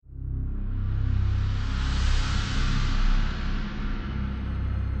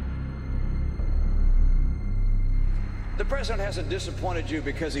president hasn't disappointed you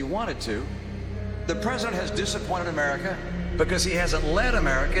because he wanted to. The president has disappointed America because he hasn't led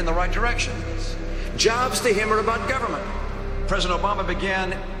America in the right direction. Jobs to him are about government. President Obama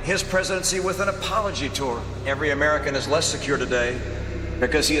began his presidency with an apology tour. Every American is less secure today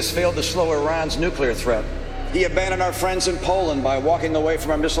because he has failed to slow Iran's nuclear threat. He abandoned our friends in Poland by walking away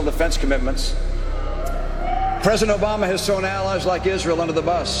from our missile defense commitments. President Obama has thrown allies like Israel under the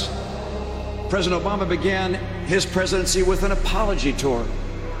bus. President Obama began his presidency with an apology tour.